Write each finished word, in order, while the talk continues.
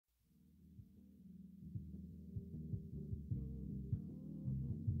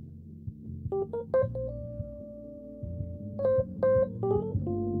You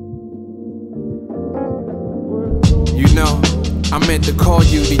know, I meant to call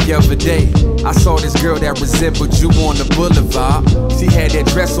you the other day. I saw this girl that resembled you on the boulevard. She had that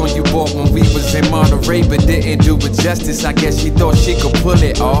dress on you bought when we was in Monterey, but didn't do it justice. I guess she thought she could pull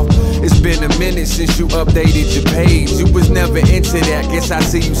it off. It's been a minute since you updated your page. You was never into that, guess I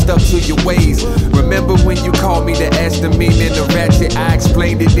see you stuck to your ways. Remember when you called me to ask the meaning of ratchet? I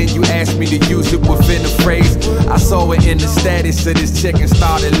explained it, then you asked me to use it within the phrase. I saw it in the status of this chick and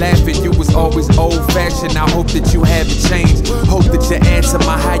started laughing. You was always old-fashioned, I hope that you haven't changed. Hope that you answer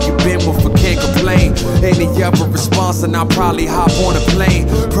my how you been with a can't complain. Any other response and I'll probably hop on a plane.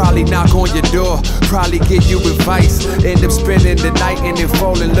 Probably knock on your door, probably give you advice. End up spending the night and then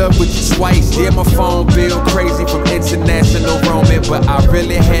fall in love with you twice. Yeah, my phone bill crazy from international roaming, but I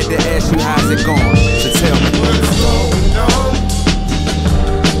really had to ask you how's it going. So tell me what's going on?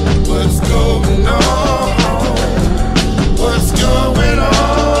 What's going on? What's going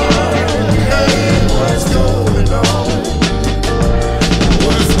on? Hey, what's going on?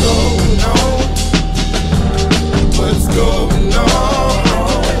 What's going on? What's going on?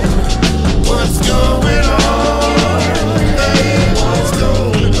 What's going on? Hey, what's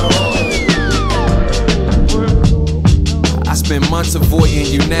going on? I spend months avoiding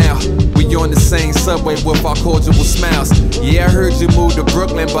you now. We on the same subway with our cordial smiles. Yeah, I heard you moved to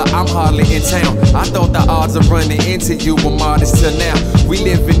Brooklyn, but I'm hardly in town. I thought the odds of running into you were modest till now. We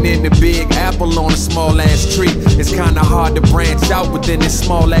living in the Big Apple on a small ass tree. It's kinda hard to branch out within this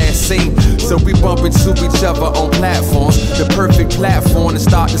small ass scene. So we bump into each other on platforms, the perfect platform to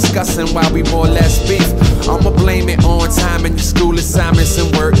start discussing why we more or less beef. I'ma blame it on time and your school assignments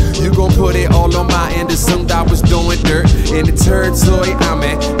and work. You gon' put it all on my end, assumed I was doing dirt. In the territory I'm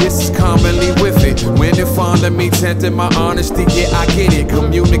in, this is commonly with it. When it found me, tempted my honesty, yeah I get it.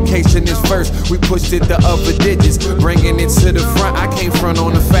 Communication is first, we pushed it the upper digits. Bringing it to the front, I can't front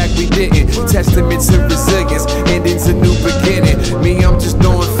on the fact we didn't. Testament to resilience, ending's a new beginning. Me, I'm just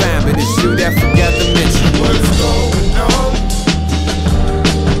doing fine, but it's you that forgot to mention. What's going on?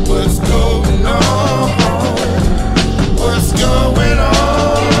 What's going on? What's going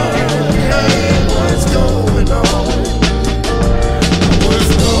on? Hey, what's going on?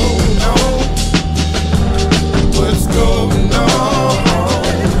 What's going on? What's going on?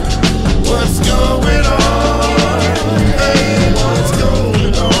 What's going on? Hey, what's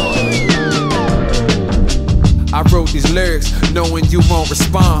going on? I wrote these lyrics knowing you won't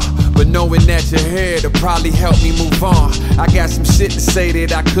respond, but knowing that you're here to probably help me move on. I got some shit to say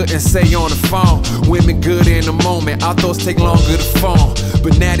that I couldn't say on the phone. Women good in the moment, our thoughts take longer to form.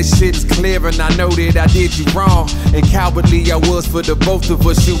 But now this shit is clear and I know that I did you wrong. And cowardly I was for the both of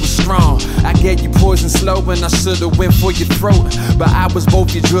us, you was strong. I gave you poison slow and I should've went for your throat. But I was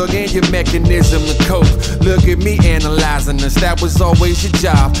both your drug and your mechanism to cope. Look at me analyzing us, that was always your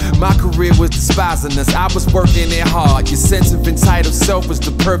job. My career was despising us, I was working it hard. Your sense of entitled self was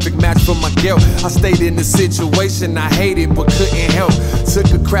the perfect match for my guilt. I stayed in the situation I hated but couldn't help.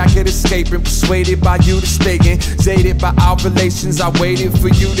 Took a crack at escaping, persuaded by you to stay in. Jaded by our relations, I waited for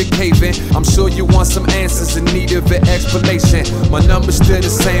you to cave in. I'm sure you want some answers in need of an explanation. My number's still the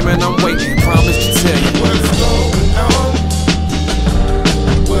same and I'm waiting, promise to tell you.